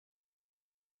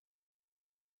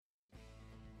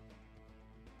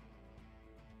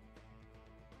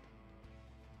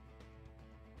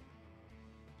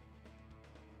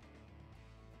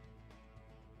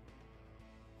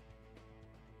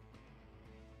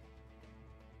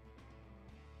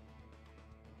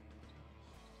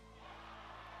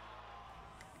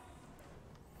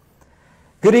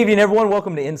Good evening, everyone.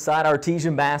 Welcome to Inside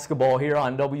Artesian Basketball here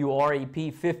on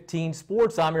WREP 15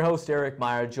 Sports. I'm your host, Eric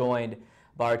Meyer, joined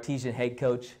by Artesian head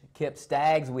coach Kip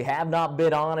Staggs. We have not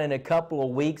been on in a couple of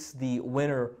weeks. The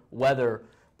winter weather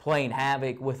playing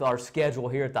havoc with our schedule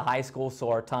here at the high school, so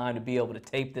our time to be able to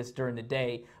tape this during the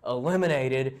day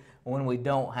eliminated when we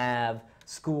don't have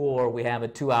school or we have a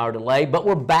 2-hour delay. But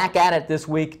we're back at it this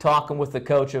week talking with the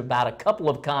coach about a couple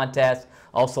of contests,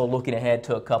 also looking ahead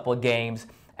to a couple of games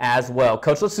as well.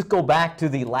 Coach, let's just go back to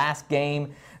the last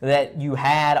game that you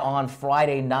had on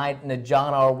Friday night in the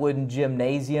John R. Wooden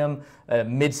Gymnasium, a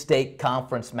mid-state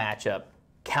conference matchup,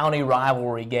 county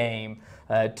rivalry game,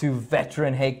 two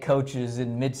veteran head coaches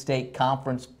in mid-state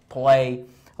conference play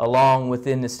along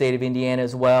within the state of Indiana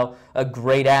as well. A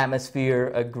great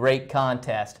atmosphere, a great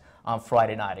contest on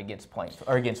Friday night against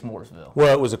Mooresville.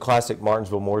 Well, it was a classic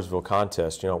Martinsville-Mooresville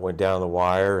contest. You know, it went down the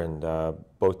wire, and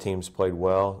both teams played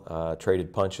well,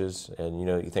 traded punches. And, you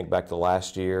know, you think back to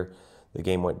last year, the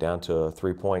game went down to a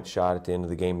three-point shot at the end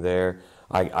of the game there.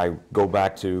 I go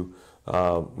back to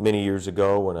many years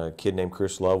ago when a kid named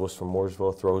Chris Love was from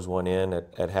Mooresville, throws one in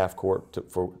at half court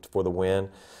for the win.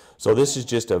 So this is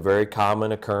just a very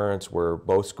common occurrence where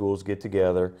both schools get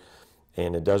together,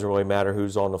 and it doesn't really matter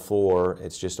who's on the floor.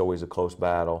 It's just always a close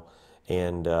battle.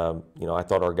 And, you know, I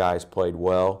thought our guys played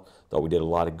well. Thought we did a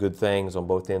lot of good things on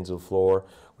both ends of the floor.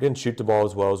 We didn't shoot the ball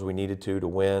as well as we needed to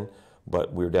win,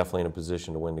 but we were definitely in a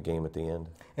position to win the game at the end.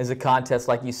 As a contest,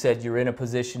 like you said, you're in a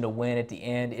position to win at the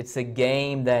end. It's a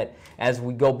game that, as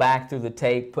we go back through the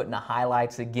tape, putting the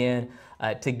highlights again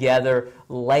together,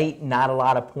 late, not a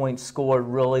lot of points scored,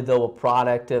 really, though a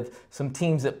product of some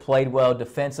teams that played well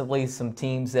defensively, some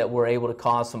teams that were able to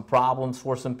cause some problems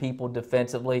for some people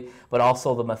defensively, but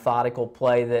also the methodical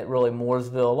play that really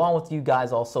Mooresville, along with you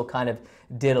guys, also kind of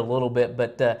did a little bit.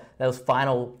 But those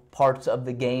final parts of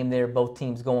the game there, both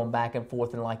teams going back and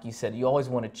forth, and like you said, you always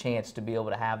want a chance to be able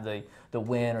to have the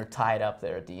win or tie it up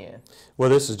there at the end. Well,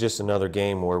 this is just another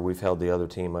game where we've held the other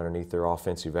team underneath their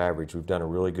offensive average. We've done a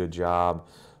really good job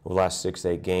over the last 6 to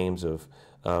 8 games of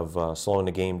slowing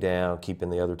the game down, keeping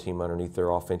the other team underneath their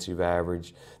offensive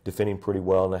average, defending pretty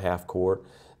well in the half court.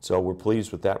 So we're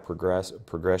pleased with that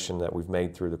progression that we've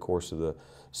made through the course of the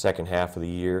second half of the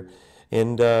year.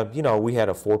 And, you know, we had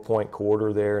a 4-point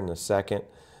quarter there in the second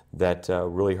that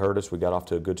really hurt us. We got off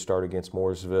to a good start against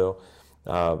Mooresville.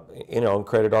 You know, and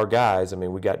credit our guys. I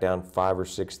mean, we got down 5 or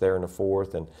 6 there in the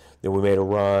fourth, and then we made a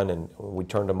run, and we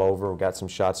turned them over. We got some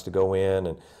shots to go in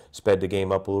and sped the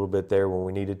game up a little bit there when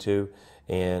we needed to.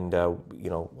 And, you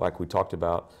know, like we talked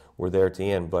about, we're there at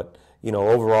the end. But, you know,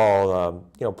 overall,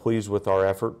 you know, pleased with our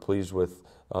effort, pleased with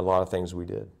a lot of things we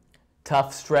did.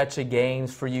 Tough stretch of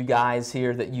games for you guys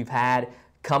here that you've had.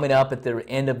 Coming up at the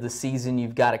end of the season,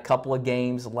 you've got a couple of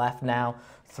games left now,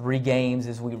 3 games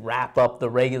as we wrap up the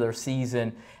regular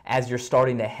season. As you're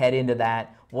starting to head into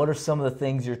that, what are some of the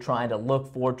things you're trying to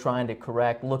look for, trying to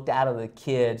correct, looked out of the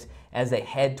kids as they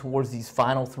head towards these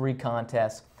final 3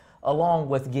 contests, along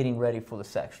with getting ready for the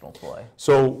sectional play?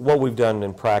 So what we've done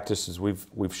in practice is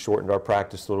we've shortened our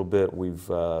practice a little bit. We've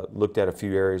looked at a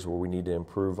few areas where we need to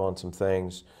improve on some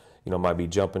things. You know, it might be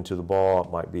jumping to the ball,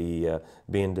 it might be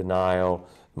being denial,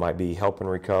 it might be helping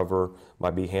recover, it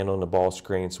might be handling the ball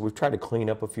screen. So we've tried to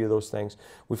clean up a few of those things.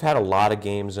 We've had a lot of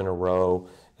games in a row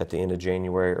at the end of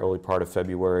January, early part of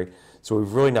February. So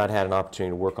we've really not had an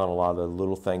opportunity to work on a lot of the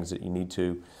little things that you need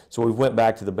to. So we went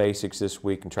back to the basics this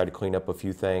week and tried to clean up a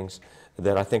few things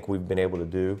that I think we've been able to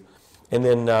do. And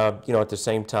then, you know, at the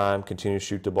same time, continue to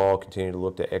shoot the ball, continue to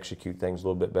look to execute things a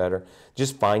little bit better.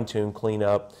 Just fine-tune, clean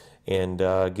up, and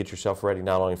get yourself ready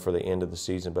not only for the end of the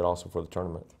season but also for the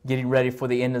tournament. Getting ready for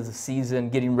the end of the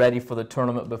season, getting ready for the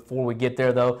tournament. Before we get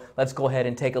there, though, let's go ahead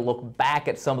and take a look back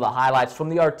at some of the highlights from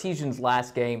the Artesians'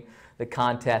 last game, the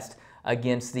contest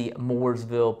against the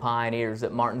Mooresville Pioneers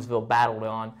that Martinsville battled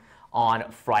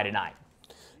on Friday night.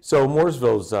 So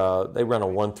Mooresville's, they run a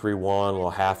 1-3-1,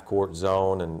 little half-court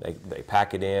zone, and they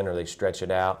pack it in or they stretch it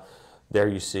out. There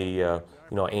you see, you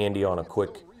know, Andy on a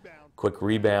quick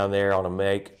rebound there on a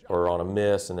make or on a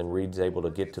miss, and then Reed's able to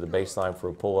get to the baseline for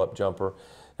a pull-up jumper.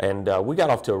 And we got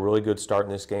off to a really good start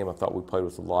in this game. I thought we played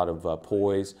with a lot of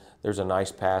poise. There's a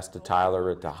nice pass to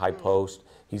Tyler at the high post.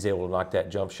 He's able to knock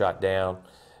that jump shot down,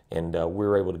 and we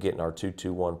were able to get in our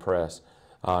 2-2-1 press.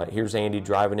 Here's Andy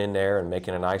driving in there and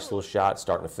making a nice little shot,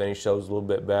 starting to finish those a little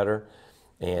bit better.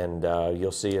 And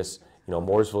you'll see us, you know,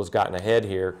 Mooresville's gotten ahead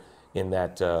here in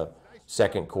that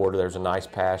second quarter. There's a nice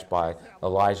pass by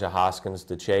Elijah Hoskins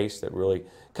to Chase that really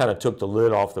kind of took the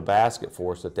lid off the basket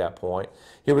for us at that point.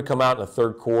 Here we come out in the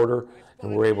third quarter,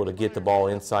 and we're able to get the ball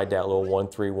inside that little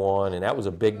 1-3-1, and that was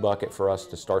a big bucket for us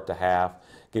to start the half.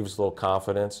 gave us a little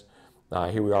confidence.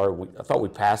 Here we are. I thought we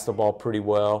passed the ball pretty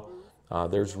well.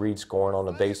 There's Reed scoring on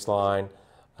the baseline,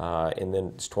 and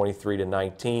then it's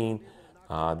 23-19.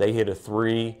 They hit a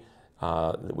three.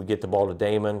 We get the ball to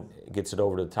Damon, gets it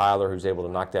over to Tyler, who's able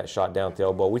to knock that shot down at the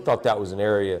elbow. We thought that was an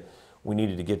area we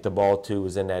needed to get the ball to,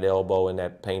 was in that elbow, in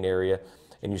that paint area.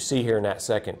 And you see here in that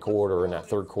second quarter, or in that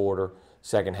third quarter,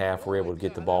 second half, we're able to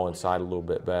get the ball inside a little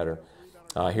bit better.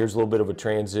 Here's a little bit of a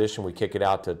transition. We kick it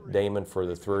out to Damon for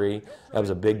the three. That was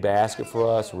a big basket for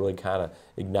us. Really kind of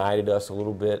ignited us a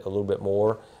little bit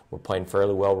more. We're playing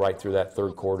fairly well right through that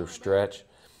third quarter stretch.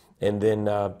 And then,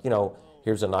 you know,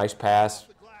 here's a nice pass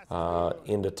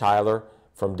into Tyler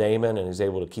from Damon, and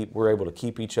we're able to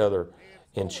keep each other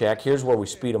in check. Here's where we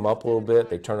speed them up a little bit.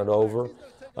 They turn it over.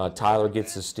 Tyler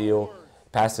gets the steal,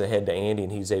 passes it ahead to Andy,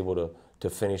 and he's able to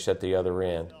finish at the other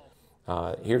end.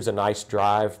 Here's a nice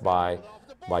drive by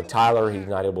Tyler. He's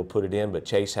not able to put it in, but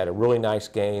Chase had a really nice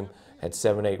game, had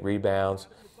 7, 8 rebounds.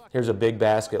 Here's a big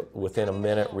basket within a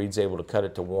minute. Reed's able to cut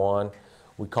it to 1.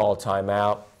 We call a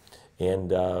timeout,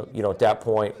 and you know, at that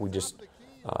point we just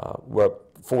we're up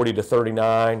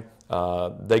 40-39.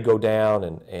 They go down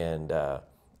and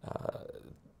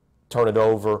turn it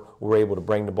over. We're able to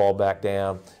bring the ball back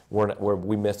down.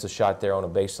 We missed a shot there on a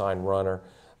baseline runner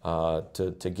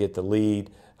to get the lead.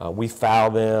 We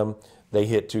foul them. They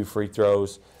hit 2 free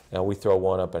throws. And we throw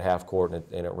one up at half court,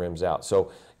 and it rims out.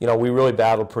 So, you know, we really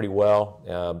battled pretty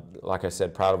well. Like I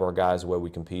said, proud of our guys the way we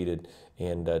competed,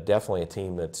 and definitely a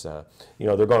team that's, you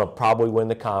know, they're going to probably win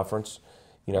the conference.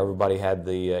 You know, everybody had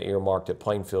the earmarked at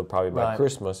Plainfield probably by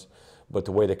Christmas, but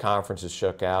the way the conference is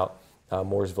shook out,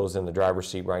 Mooresville's in the driver's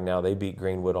seat right now. They beat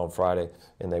Greenwood on Friday,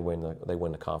 and they win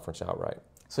the conference outright.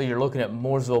 So you're looking at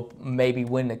Mooresville maybe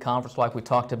winning the conference like we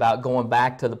talked about, going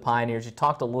back to the Pioneers. You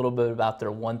talked a little bit about their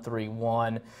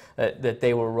 1-3-1 that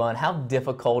they will run. How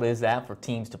difficult is that for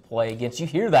teams to play against? You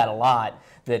hear that a lot,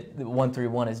 that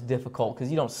 1-3-1 is difficult because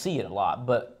you don't see it a lot.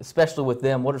 But especially with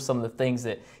them, what are some of the things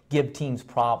that give teams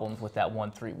problems with that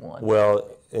 1-3-1?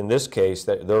 Well, in this case,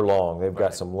 they're long. They've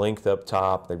got some length up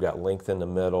top. They've got length in the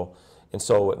middle. And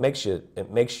so it makes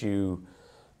you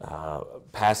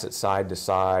pass it side to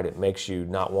side. It makes you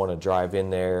not want to drive in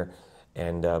there.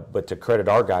 And but to credit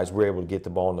our guys, we're able to get the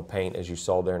ball in the paint, as you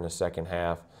saw there in the second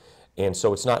half. And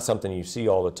so it's not something you see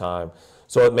all the time.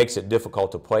 So it makes it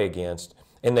difficult to play against.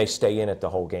 And they stay in it the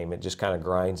whole game. It just kind of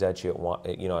grinds at you.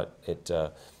 It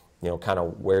kind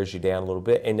of wears you down a little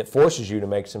bit, and it forces you to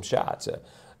make some shots.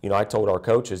 You know, I told our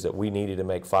coaches that we needed to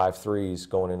make 5 threes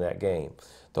going in that game.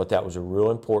 Thought that was a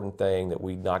real important thing, that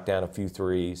we knock down a few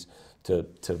threes to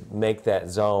make that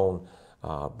zone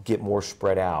get more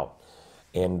spread out,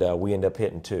 and we end up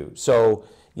hitting 2. So,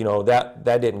 you know, that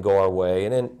didn't go our way.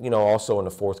 And then, you know, also in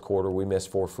the fourth quarter, we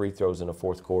missed 4 free throws in the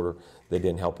fourth quarter. They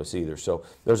didn't help us either. So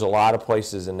there's a lot of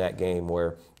places in that game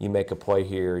where you make a play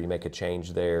here, you make a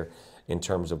change there. In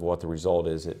terms of what the result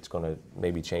is, it's going to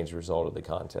maybe change the result of the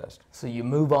contest. So you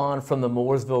move on from the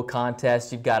Mooresville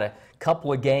contest. You've got a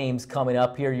couple of games coming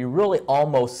up here. You really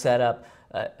almost set up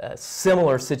a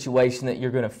similar situation that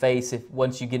you're going to face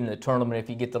once you get in the tournament. If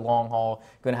you get the long haul,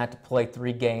 you're going to have to play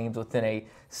 3 games within a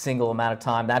single amount of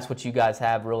time. That's what you guys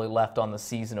have really left on the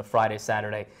season of Friday,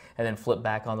 Saturday, and then flip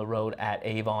back on the road at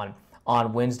Avon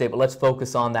on Wednesday. But let's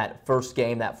focus on that first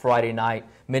game, that Friday night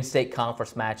Mid-State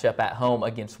Conference matchup at home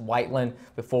against Whiteland.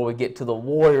 Before we get to the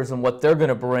Warriors and what they're going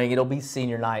to bring, it'll be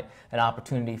senior night, an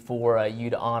opportunity for you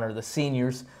to honor the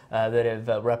seniors that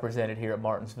have represented here at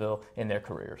Martinsville in their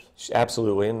careers.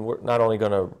 Absolutely, and we're not only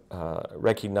going to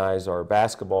recognize our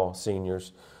basketball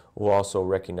seniors, we'll also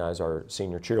recognize our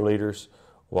senior cheerleaders.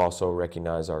 We'll also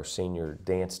recognize our senior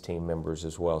dance team members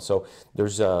as well. So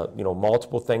there's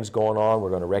multiple things going on. We're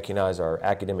going to recognize our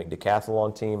academic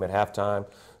decathlon team at halftime,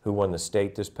 who won the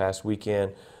state this past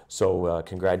weekend. So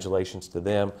congratulations to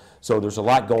them. So there's a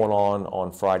lot going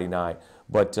on Friday night.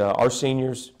 But our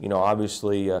seniors, you know,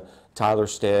 obviously Tyler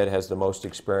Stead has the most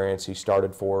experience. He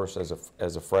started for us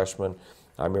as a freshman.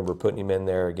 I remember putting him in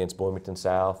there against Bloomington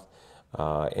South,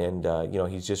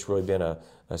 he's just really been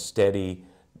a steady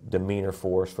demeanor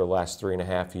for us for the last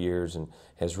 3.5 years, and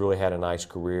has really had a nice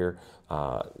career.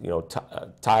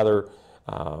 Tyler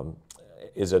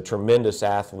is a tremendous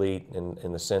athlete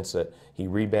in the sense that he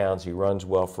rebounds, he runs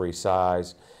well for his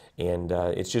size, and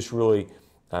it's just really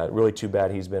too bad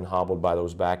he's been hobbled by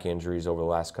those back injuries over the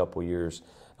last couple of years.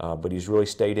 But he's really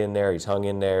stayed in there, he's hung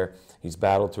in there, he's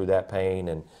battled through that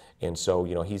pain, and so,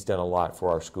 you know, he's done a lot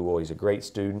for our school. He's a great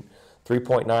student,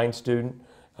 3.9 student.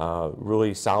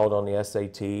 Really solid on the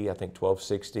SAT, I think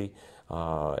 1260,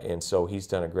 and so he's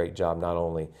done a great job not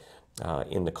only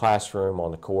in the classroom,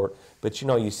 on the court, but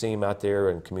you see him out there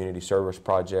in community service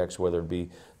projects, whether it be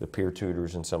the peer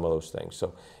tutors and some of those things.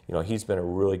 So, he's been a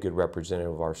really good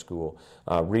representative of our school.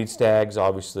 Reed Staggs,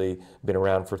 obviously, been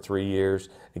around for 3 years.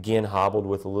 Again, hobbled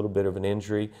with a little bit of an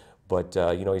injury, but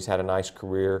he's had a nice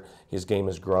career. His game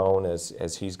has grown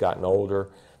as he's gotten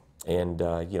older, and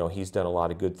he's done a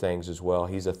lot of good things as well.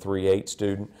 He's a 3.8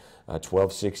 student,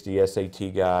 1260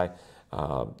 SAT guy.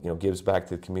 Gives back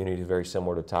to the community, very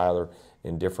similar to Tyler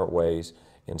in different ways,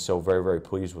 and so very, very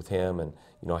pleased with him and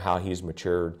how he's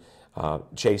matured.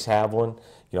 Chase Havlin,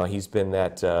 he's been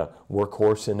that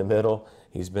workhorse in the middle.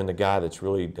 He's been the guy that's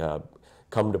really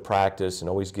come to practice and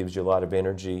always gives you a lot of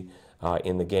energy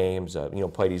in the games.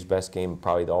 Played his best game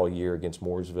probably all year against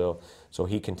Mooresville, so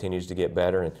he continues to get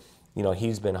better. And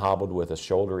he's been hobbled with a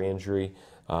shoulder injury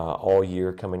all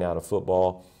year coming out of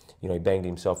football. He banged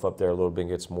himself up there a little bit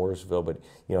against Mooresville, but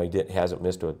he hasn't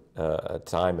missed a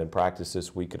time in practice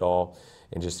this week at all,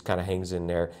 and just kind of hangs in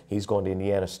there. He's going to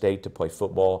Indiana State to play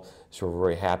football, so we're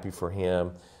very happy for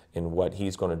him and what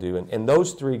he's going to do. And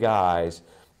those three guys,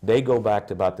 they go back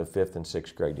to about the 5th and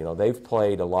 6th grade. They've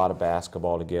played a lot of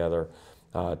basketball together,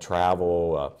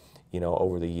 travel,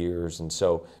 over the years, and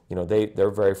so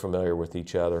they're very familiar with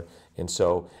each other. And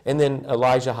then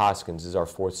Elijah Hoskins is our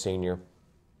 4th senior.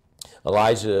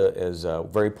 Elijah is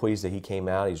very pleased that he came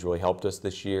out. He's really helped us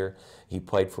this year. He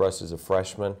played for us as a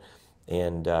freshman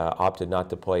and opted not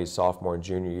to play his sophomore and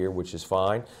junior year, which is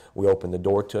fine. We opened the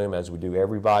door to him, as we do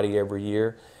everybody every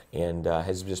year, and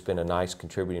has just been a nice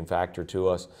contributing factor to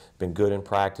us. Been good in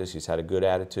practice. He's had a good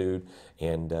attitude,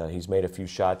 and he's made a few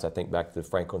shots, I think, back to the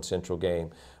Franklin Central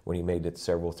game when he made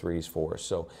several threes for us.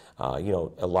 So,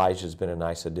 Elijah's been a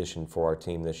nice addition for our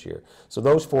team this year. So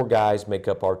those 4 guys make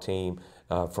up our team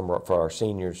for our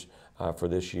seniors for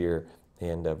this year,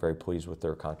 and very pleased with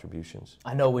their contributions.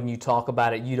 I know when you talk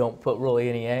about it, you don't put really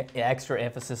any extra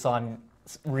emphasis on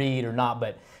Reed or not,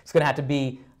 but it's going to have to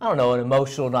be, I don't know, an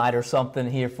emotional night or something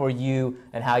here for you,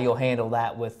 and how you'll handle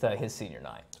that with his senior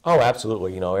night. Oh,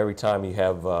 absolutely. Every time you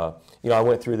have, I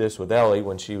went through this with Ellie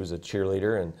when she was a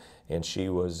cheerleader, and she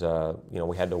was,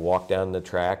 we had to walk down the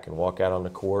track and walk out on the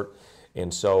court.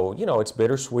 And so, it's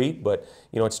bittersweet, but,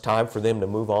 it's time for them to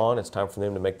move on. It's time for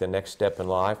them to make the next step in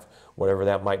life, whatever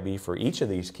that might be for each of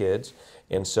these kids.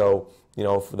 And so,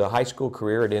 for the high school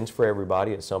career, it ends for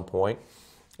everybody at some point.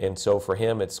 And so for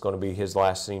him, it's going to be his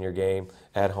last senior game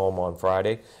at home on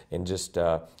Friday. And just,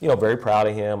 very proud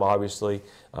of him, obviously.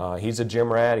 He's a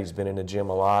gym rat. He's been in the gym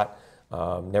a lot.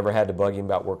 Never had to bug him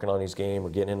about working on his game or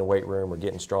getting in the weight room or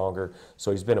getting stronger.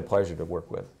 So he's been a pleasure to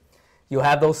work with. You'll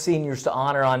have those seniors to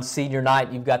honor on senior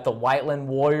night. You've got the Whiteland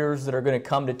Warriors that are going to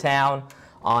come to town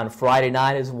on Friday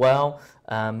night as well.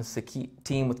 It's a key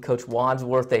team with Coach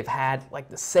Wadsworth. They've had like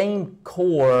the same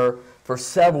core for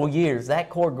several years. That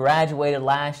core graduated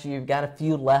last year. You've got a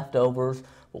few leftovers.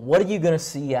 But what are you going to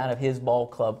see out of his ball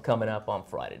club coming up on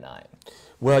Friday night?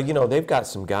 Well, they've got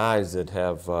some guys that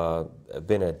have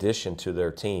been an addition to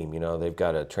their team. They've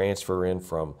got a transfer in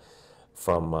from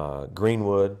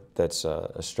Greenwood that's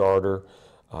a starter.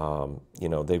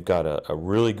 They've got a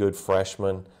really good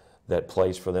freshman that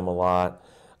plays for them a lot.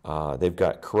 They've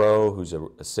got Crow, who's a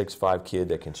 6'5" kid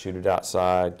that can shoot it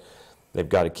outside. They've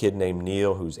got a kid named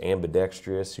Neil who's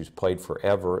ambidextrous, who's played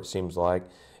forever, it seems like,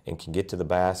 and can get to the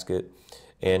basket.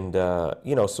 And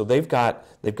so they've got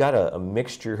a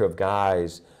mixture of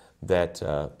guys that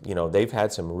they've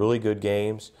had some really good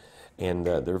games, and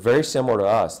they're very similar to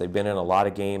us. They've been in a lot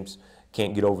of games,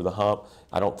 can't get over the hump.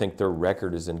 I don't think their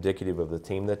record is indicative of the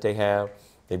team that they have.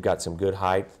 They've got some good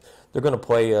height. They're going to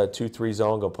play a 2-3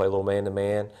 zone, going to play a little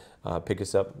man-to-man, pick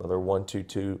us up another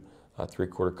 1-2-2,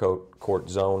 three-quarter court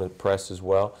zone and press as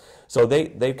well. So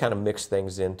they kind of mix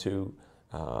things into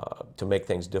to make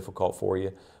things difficult for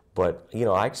you. But,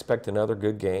 I expect another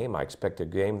good game. I expect a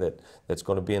game that's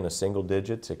going to be in the single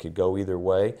digits. It could go either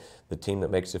way. The team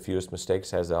that makes the fewest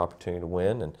mistakes has the opportunity to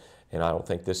win, and I don't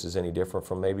think this is any different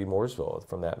from maybe Mooresville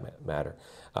from that matter.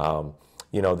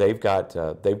 They've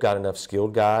got enough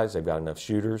skilled guys. They've got enough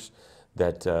shooters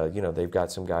that, they've got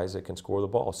some guys that can score the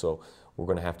ball. So we're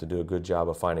going to have to do a good job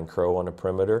of finding Crow on the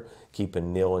perimeter,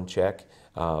 keeping Neil in check.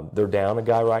 They're down a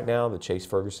guy right now. The Chase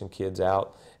Ferguson kid's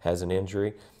out, has an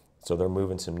injury. So they're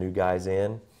moving some new guys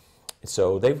in.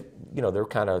 So they're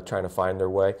kind of trying to find their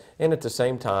way. And at the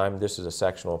same time, this is a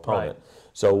sectional opponent. Right.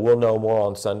 So we'll know more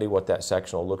on Sunday what that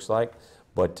sectional looks like.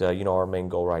 But our main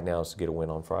goal right now is to get a win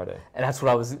on Friday. And that's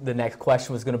what the next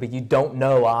question was going to be. You don't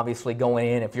know, obviously, going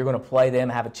in, if you're going to play them,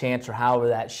 have a chance, or however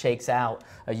that shakes out.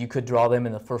 You could draw them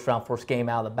in the first round, first game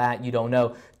out of the bat. You don't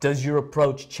know. Does your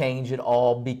approach change at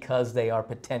all because they are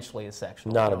potentially a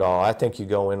sectional? Not at all. I think you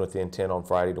go in with the intent on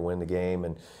Friday to win the game,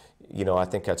 and I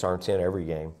think that's our intent every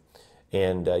game.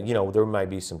 And there might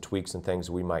be some tweaks and things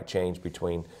we might change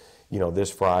between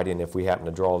this Friday and if we happen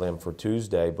to draw them for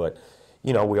Tuesday, but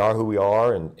we are who we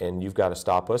are, and you've got to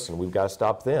stop us, and we've got to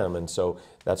stop them. And so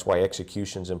that's why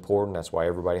execution is important. That's why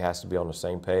everybody has to be on the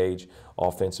same page,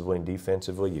 offensively and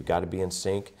defensively. You've got to be in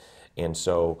sync. And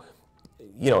so,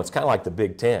 it's kind of like the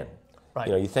Big Ten. Right.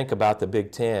 You think about the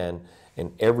Big Ten,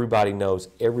 and everybody knows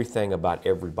everything about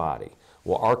everybody.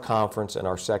 Well, our conference and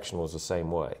our section was the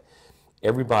same way.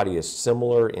 Everybody is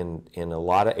similar in a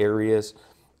lot of areas,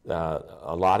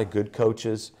 a lot of good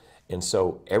coaches. And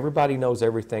so everybody knows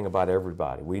everything about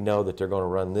everybody. We know that they're going to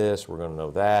run this, we're going to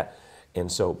know that. And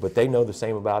so, but they know the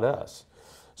same about us.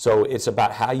 So it's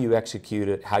about how you execute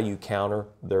it, how you counter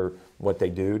what they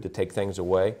do to take things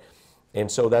away. And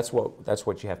so that's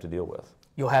what you have to deal with.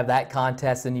 You'll have that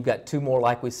contest, and you've got two more,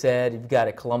 like we said. You've got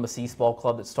a Columbus East Ball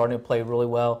Club that's starting to play really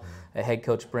well, head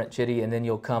coach Brent Chitty, and then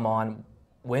you'll come on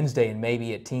Wednesday and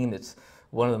maybe a team that's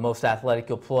one of the most athletic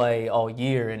you'll play all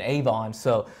year in Avon.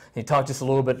 So can you talk just a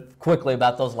little bit quickly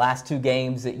about those last two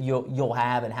games that you'll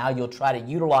have and how you'll try to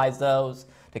utilize those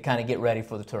to kind of get ready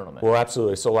for the tournament? Well,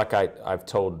 absolutely. So like I've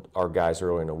told our guys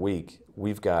earlier in the week,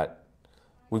 we've got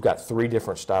three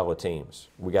different style of teams.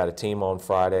 We got a team on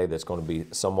Friday that's going to be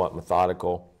somewhat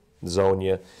methodical, zone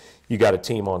you. You got a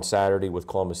team on Saturday with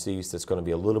Columbus East that's going to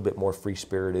be a little bit more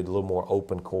free-spirited, a little more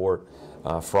open court.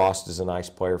 Frost is a nice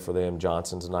player for them.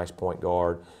 Johnson's a nice point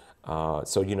guard.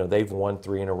 So, they've won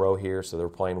 3 in a row here, so they're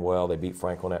playing well. They beat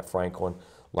Franklin at Franklin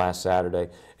last Saturday.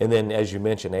 And then, as you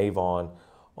mentioned, Avon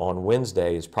on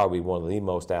Wednesday is probably one of the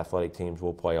most athletic teams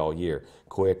we'll play all year.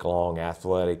 Quick, long,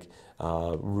 athletic,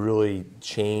 really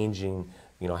changing,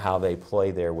 how they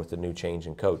play there with the new change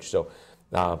in coach. So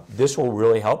this will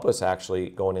really help us actually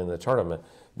going into the tournament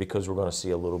because we're going to see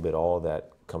a little bit all of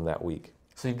that come that week.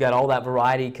 So you've got all that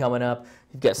variety coming up.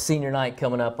 You've got senior night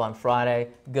coming up on Friday.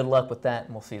 Good luck with that,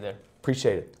 and we'll see you there.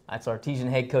 Appreciate it. That's Artesian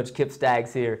head coach Kip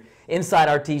Staggs here. Inside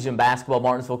Artesian basketball,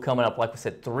 Martinsville coming up. Like we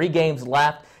said, 3 games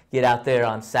left. Get out there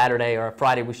on Saturday, or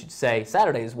Friday, we should say.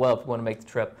 Saturday as well if you want to make the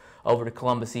trip over to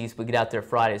Columbus East. But get out there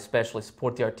Friday, especially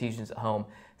support the Artesians at home.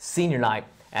 Senior night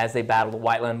as they battle the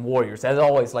Whiteland Warriors. As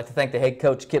always, I'd like to thank the head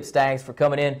coach Kip Staggs for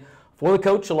coming in for the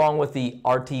coach, along with the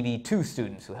RTV2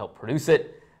 students who helped produce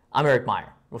it. I'm Eric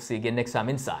Meyer. We'll see you again next time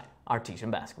inside Artesian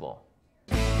basketball.